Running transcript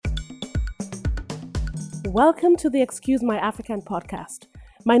Welcome to the Excuse My African podcast.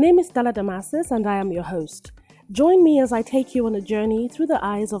 My name is Stella Damasis and I am your host. Join me as I take you on a journey through the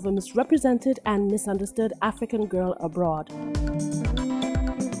eyes of a misrepresented and misunderstood African girl abroad.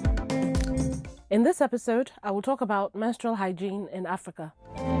 In this episode, I will talk about menstrual hygiene in Africa.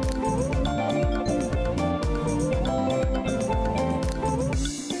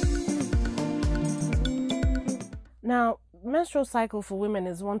 Now, menstrual cycle for women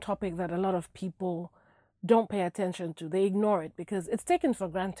is one topic that a lot of people don't pay attention to. They ignore it because it's taken for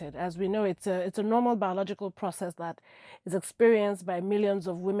granted. As we know, it's a normal biological process that is experienced by millions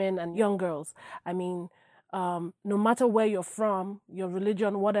of women and young girls. I mean, no matter where you're from, your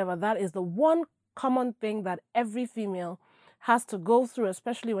religion, whatever, that is the one common thing that every female has to go through,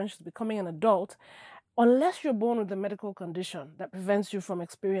 especially when she's becoming an adult, unless you're born with a medical condition that prevents you from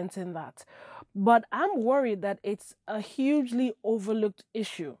experiencing that. But I'm worried that it's a hugely overlooked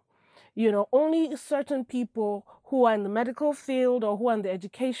issue. Only certain people who are in the medical field or who are in the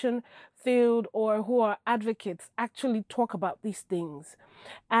education field or who are advocates actually talk about these things.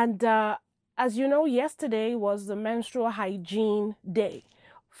 And as you know, yesterday was the Menstrual Hygiene Day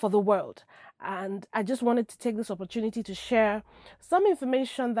for the world. And I just wanted to take this opportunity to share some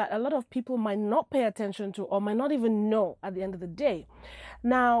information that a lot of people might not pay attention to or might not even know at the end of the day.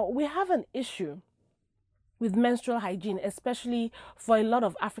 Now, we have an issue with menstrual hygiene, especially for a lot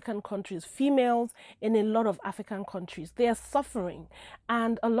of African countries. Females in a lot of African countries, they are suffering.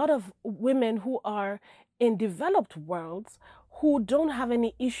 And a lot of women who are in developed worlds who don't have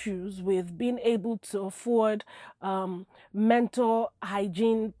any issues with being able to afford mental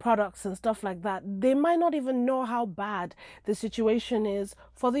hygiene products and stuff like that, they might not even know how bad the situation is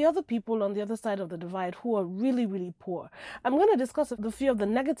for the other people on the other side of the divide who are really, really poor. I'm going to discuss a few of the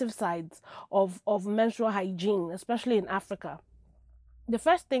negative sides of menstrual hygiene, especially in Africa. The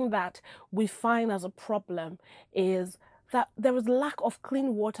first thing that we find as a problem is that there is lack of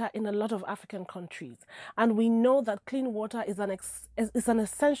clean water in a lot of African countries. And we know that clean water is an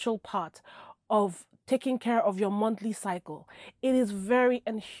essential part of taking care of your monthly cycle. It is very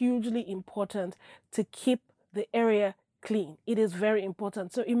and hugely important to keep the area clean. It is very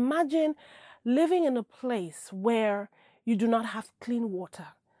important. So imagine living in a place where you do not have clean water.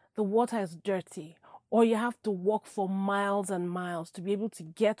 The water is dirty, or you have to walk for miles and miles to be able to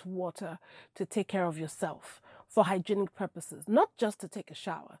get water to take care of yourself for hygienic purposes, not just to take a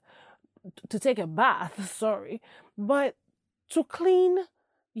shower, to take a bath, but to clean,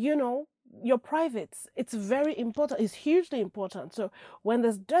 your privates. It's very important. It's hugely important. So when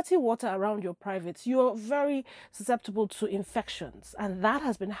there's dirty water around your privates, you're very susceptible to infections. And that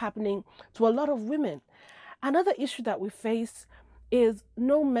has been happening to a lot of women. Another issue that we face is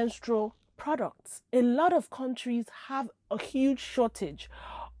no menstrual products. A lot of countries have a huge shortage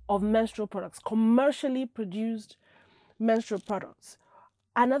of menstrual products, commercially produced menstrual products.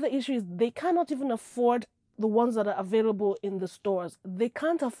 Another issue is they cannot even afford the ones that are available in the stores. They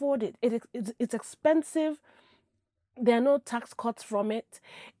can't afford it. It's expensive. There are no tax cuts from it.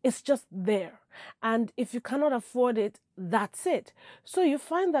 It's just there. And if you cannot afford it, that's it. So you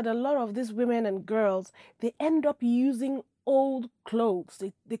find that a lot of these women and girls, they end up using old clothes.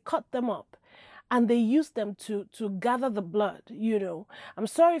 They cut them up and they use them to gather the blood, I'm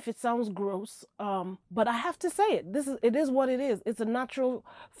sorry if it sounds gross, but I have to say it. It is what it is. It's a natural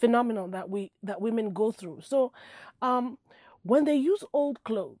phenomenon that women go through. So when they use old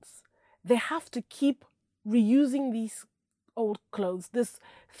clothes, they have to keep reusing these old clothes, these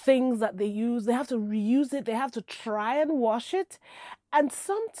things that they use. They have to reuse it. They have to try and wash it. And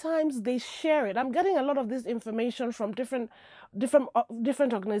sometimes they share it. I'm getting a lot of this information from different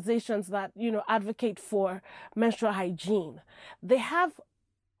organizations that, advocate for menstrual hygiene. They have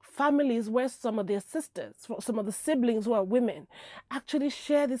families where some of their sisters, some of the siblings who are women, actually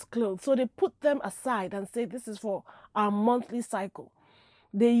share these clothes. So they put them aside and say, this is for our monthly cycle.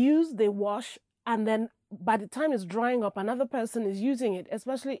 They use, they wash, and then by the time it's drying up, another person is using it,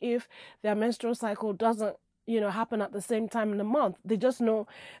 especially if their menstrual cycle doesn't happen at the same time in the month. They just know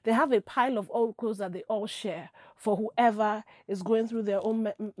they have a pile of old clothes that they all share for whoever is going through their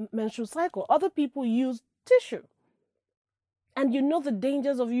own menstrual cycle. Other people use tissue. And the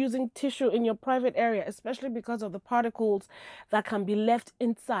dangers of using tissue in your private area, especially because of the particles that can be left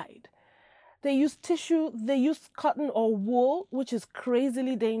inside. They use tissue, they use cotton or wool, which is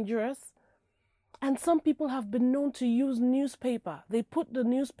crazily dangerous. And some people have been known to use newspaper. They put the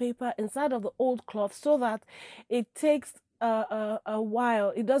newspaper inside of the old cloth so that it takes a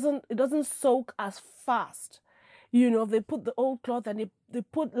while. It doesn't soak as fast. They put the old cloth and they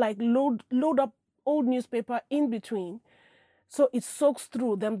put load up old newspaper in between So it soaks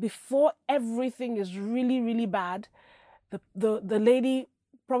through. Then before everything is really, really bad, the lady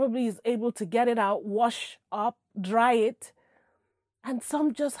probably is able to get it out, wash up, dry it, and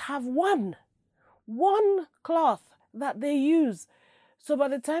some just have one cloth that they use. So by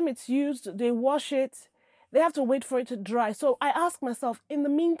the time it's used, they wash it, they have to wait for it to dry. So I ask myself, in the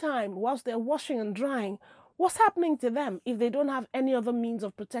meantime, whilst they're washing and drying, what's happening to them if they don't have any other means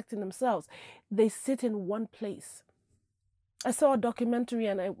of protecting themselves? They sit in one place. I saw a documentary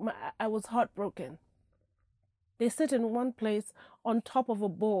and I was heartbroken. They sit in one place on top of a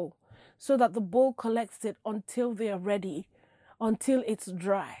bowl so that the bowl collects it until they are ready, until it's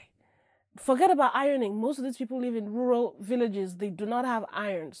dry. Forget about ironing. Most of these people live in rural villages. They do not have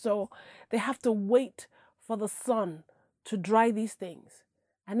iron. So they have to wait for the sun to dry these things.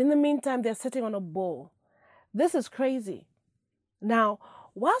 And in the meantime, they're sitting on a bowl. This is crazy. Now,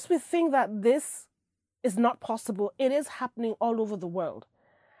 whilst we think that this is not possible, it is happening all over the world.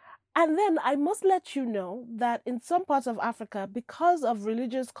 And then I must let you know that in some parts of Africa, because of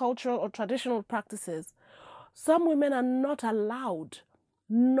religious, cultural, or traditional practices, some women are not allowed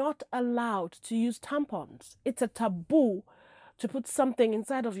to use tampons. It's a taboo to put something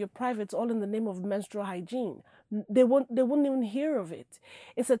inside of your privates all in the name of menstrual hygiene. They wouldn't even hear of it.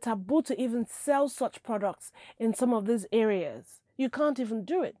 It's a taboo to even sell such products in some of these areas. You can't even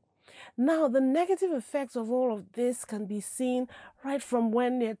do it. Now, the negative effects of all of this can be seen right from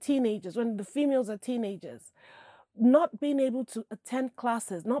when they're teenagers, when the females are teenagers. Not being able to attend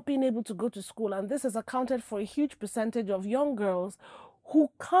classes, not being able to go to school. And this has accounted for a huge percentage of young girls who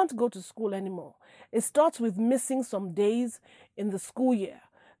can't go to school anymore. It starts with missing some days in the school year,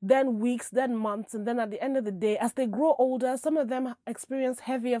 then weeks, then months, and then at the end of the day, as they grow older, some of them experience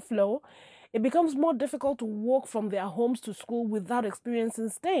heavier flow. It becomes more difficult to walk from their homes to school without experiencing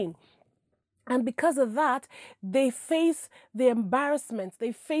stain. And because of that, they face the embarrassment.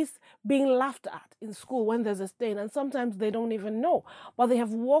 They face being laughed at in school when there's a stain. And sometimes they don't even know. But they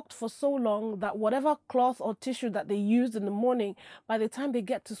have walked for so long that whatever cloth or tissue that they used in the morning, by the time they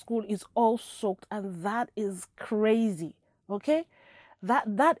get to school, is all soaked. And that is crazy. Okay?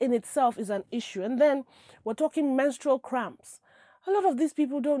 That in itself is an issue. And then we're talking menstrual cramps. A lot of these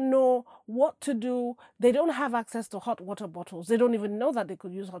people don't know what to do. They don't have access to hot water bottles. They don't even know that they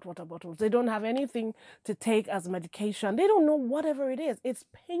could use hot water bottles. They don't have anything to take as medication. They don't know whatever it is. It's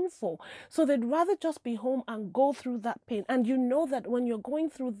painful. So they'd rather just be home and go through that pain. And you know that when you're going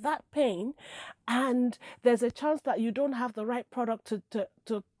through that pain and there's a chance that you don't have the right product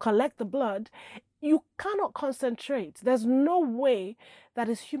to collect the blood, you cannot concentrate. There's no way that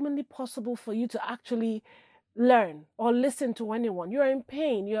is humanly possible for you to actually learn or listen to anyone. You're in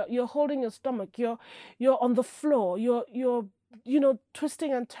pain. You're holding your stomach. You're on the floor. You're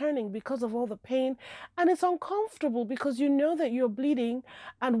twisting and turning because of all the pain, and it's uncomfortable because you know that you're bleeding,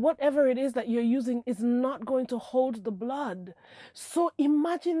 and whatever it is that you're using is not going to hold the blood. So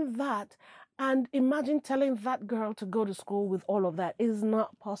imagine that. And imagine telling that girl to go to school with all of that. It is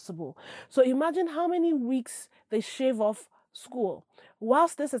not possible. So imagine how many weeks they shave off school.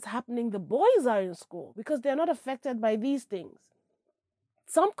 Whilst this is happening, the boys are in school because they're not affected by these things.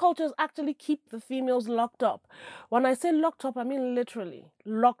 Some cultures actually keep the females locked up. When I say locked up, I mean literally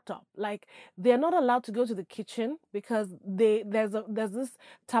locked up. Like they're not allowed to go to the kitchen because there's this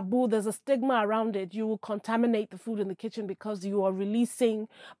taboo, there's a stigma around it. You will contaminate the food in the kitchen because you are releasing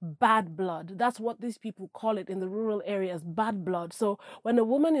bad blood. That's what these people call it in the rural areas, bad blood. So when a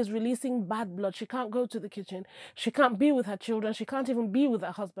woman is releasing bad blood, she can't go to the kitchen. She can't be with her children. She can't even be with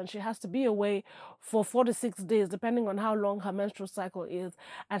her husband. She has to be away for 4 to 6 days, depending on how long her menstrual cycle is.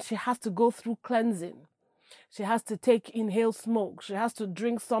 And she has to go through cleansing. She has to inhale smoke. She has to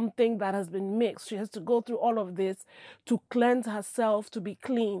drink something that has been mixed. She has to go through all of this to cleanse herself, to be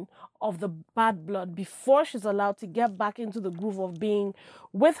clean of the bad blood before she's allowed to get back into the groove of being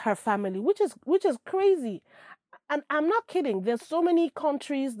with her family, which is crazy. And I'm not kidding. There's so many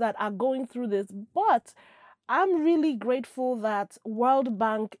countries that are going through this, but I'm really grateful that World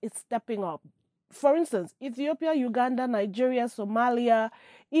Bank is stepping up. For instance, Ethiopia, Uganda, Nigeria, Somalia,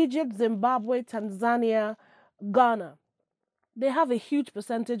 Egypt, Zimbabwe, Tanzania, Ghana. They have a huge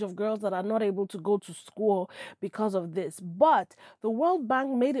percentage of girls that are not able to go to school because of this. But the World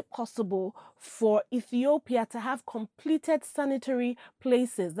Bank made it possible for Ethiopia to have completed sanitary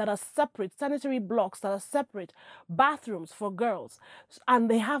places that are separate, sanitary blocks that are separate, bathrooms for girls. And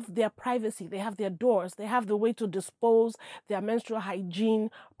they have their privacy, they have their doors, they have the way to dispose their menstrual hygiene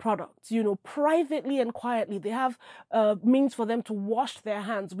products, privately and quietly. They have means for them to wash their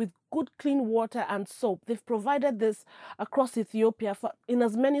hands with good clean water and soap. They've provided this across Ethiopia in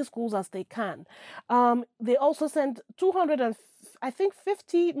as many schools as they can. They also sent 200 and I think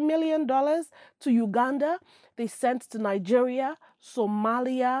 $50 million to Uganda. They sent to Nigeria,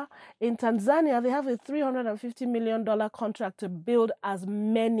 Somalia. In Tanzania, they have a $350 million contract to build as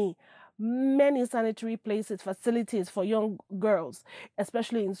many sanitary facilities for young girls,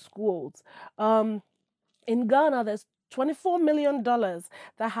 especially in schools. In Ghana, there's $24 million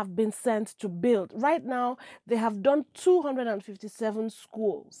that have been sent to build. Right now, they have done 257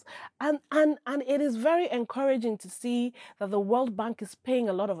 schools. And it is very encouraging to see that the World Bank is paying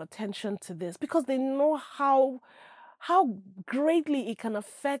a lot of attention to this, because they know how greatly it can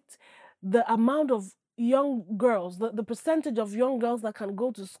affect the amount of young girls, the percentage of young girls that can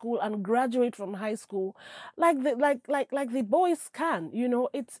go to school and graduate from high school like the boys can.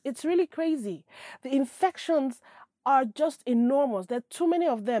 It's really crazy. The infections are just enormous. There are too many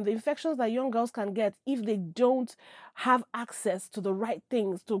of them. The infections that young girls can get if they don't have access to the right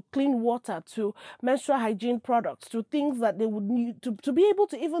things, to clean water, to menstrual hygiene products, to things that they would need to be able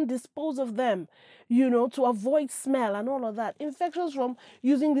to even dispose of them, to avoid smell and all of that. Infections from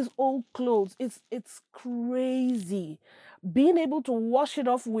using these old clothes, it's crazy. Being able to wash it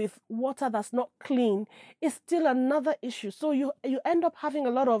off with water that's not clean is still another issue. So you end up having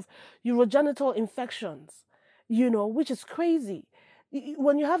a lot of urogenital infections, which is crazy.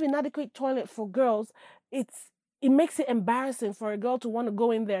 When you have inadequate toilet for girls, it makes it embarrassing for a girl to want to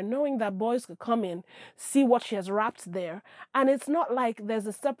go in there knowing that boys could come in, see what she has wrapped there. And it's not like there's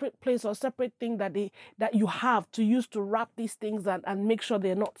a separate place or separate thing that you have to use to wrap these things and make sure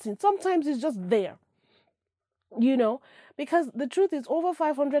they're not seen. Sometimes it's just there, because the truth is over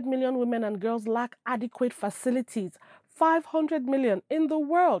 500 million women and girls lack adequate facilities. 500 million in the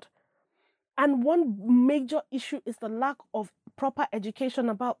world. And one major issue is the lack of proper education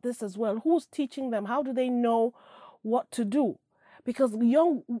about this as well. Who's teaching them? How do they know what to do? Because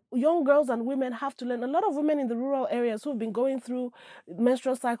young girls and women have to learn. A lot of women in the rural areas who've been going through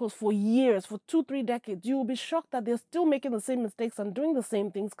menstrual cycles for years, for 2-3 decades, you will be shocked that they're still making the same mistakes and doing the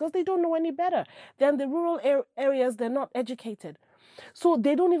same things because they don't know any better. They're in the rural areas, they're not educated. So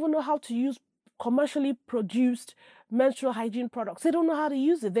they don't even know how to use commercially produced menstrual hygiene products. They don't know how to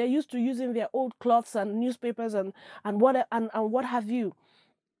use it. They're used to using their old cloths and newspapers and what have you.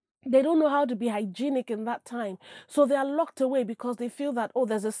 They don't know how to be hygienic in that time. So they are locked away because they feel that, oh,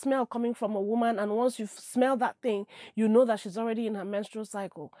 there's a smell coming from a woman. And once you smell that thing, you know that she's already in her menstrual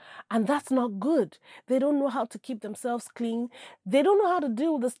cycle. And that's not good. They don't know how to keep themselves clean. They don't know how to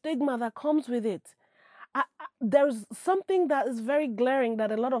deal with the stigma that comes with it. There's something that is very glaring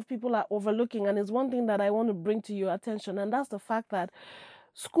that a lot of people are overlooking, and is one thing that I want to bring to your attention, and that's the fact that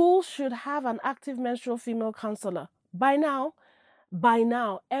schools should have an active menstrual female counselor. By now,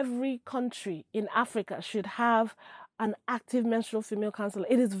 every country in Africa should have an active menstrual female counselor.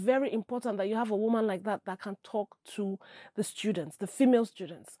 It is very important that you have a woman like that can talk to the students, the female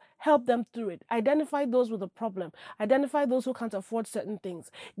students, help them through it, identify those with a problem, identify those who can't afford certain things,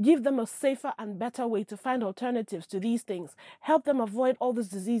 give them a safer and better way to find alternatives to these things, help them avoid all these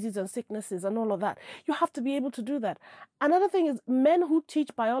diseases and sicknesses and all of that. You have to be able to do that. Another thing is, men who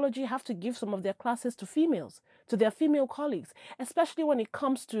teach biology have to give some of their classes to females, to their female colleagues, especially when it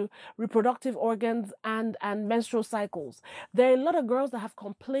comes to reproductive organs and menstrual cycles. There are a lot of girls that have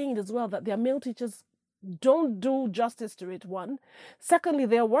complained as well that their male teachers don't do justice to it, one. Secondly,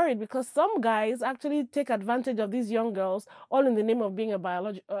 they're worried because some guys actually take advantage of these young girls, all in the name of being a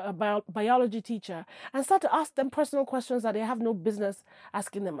biology teacher, and start to ask them personal questions that they have no business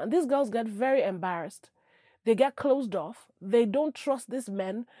asking them. And these girls get very embarrassed. They get closed off. They don't trust these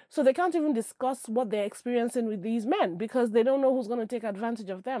men, so they can't even discuss what they're experiencing with these men because they don't know who's going to take advantage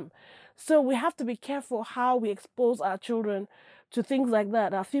of them. So we have to be careful how we expose our children to things like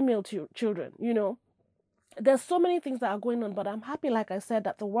that, our female children, There's so many things that are going on, but I'm happy, like I said,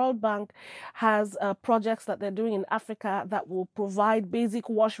 that the World Bank has projects that they're doing in Africa that will provide basic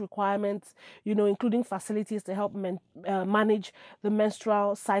wash requirements, including facilities to help manage the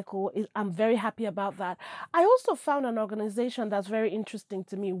menstrual cycle. I'm very happy about that. I also found an organization that's very interesting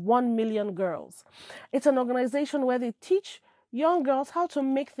to me, 1 Million Girls. It's an organization where they teach young girls how to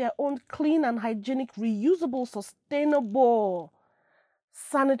make their own clean and hygienic, reusable, sustainable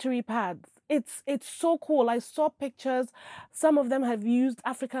sanitary pads. It's so cool. I saw pictures. Some of them have used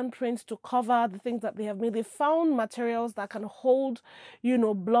African prints to cover the things that they have made. They found materials that can hold,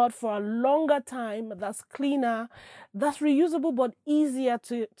 blood for a longer time, that's cleaner, that's reusable, but easier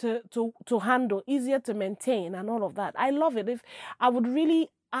to handle, easier to maintain, and all of that. I love it. If I would really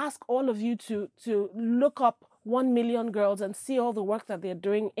ask all of you to look up 1 million girls and see all the work that they're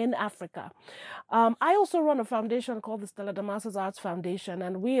doing in Africa. I also run a foundation called the Stella Damasus Arts Foundation,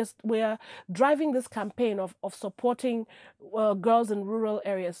 and we are driving this campaign of supporting girls in rural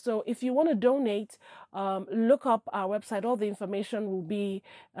areas. So if you want to donate, look up our website. All the information will be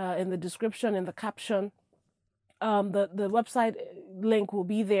in the description, in the caption. The website link will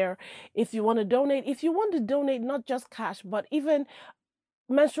be there if you want to donate. If you want to donate not just cash, but even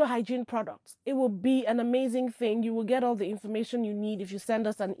menstrual hygiene products, it will be an amazing thing. You will get all the information you need if you send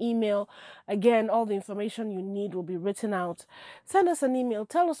us an email. Again, all the information you need will be written out. Send us an email.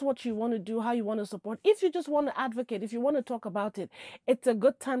 Tell us what you want to do, how you want to support. If you just want to advocate, if you want to talk about it, it's a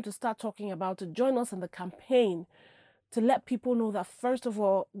good time to start talking about it. Join us in the campaign to let people know that, first of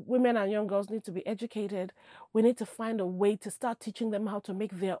all, women and young girls need to be educated. We need to find a way to start teaching them how to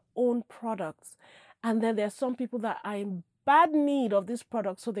make their own products. And then there are some people that are in bad need of this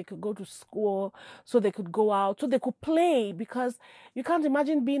product so they could go to school, so they could go out, so they could play, because you can't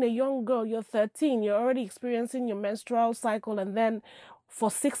imagine being a young girl, you're 13, you're already experiencing your menstrual cycle, and then for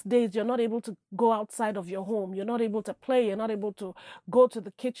 6 days, you're not able to go outside of your home. You're not able to play. You're not able to go to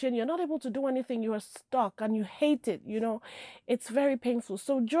the kitchen. You're not able to do anything. You are stuck and you hate it. It's very painful.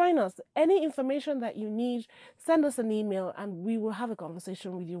 So join us. Any information that you need, send us an email and we will have a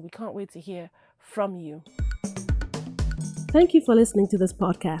conversation with you. We can't wait to hear from you. Thank you for listening to this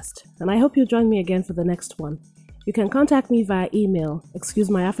podcast, and I hope you'll join me again for the next one. You can contact me via email,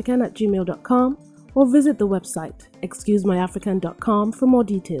 excusemyafrican@gmail.com, or visit the website, excusemyafrican.com, for more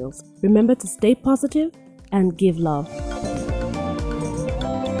details. Remember to stay positive and give love.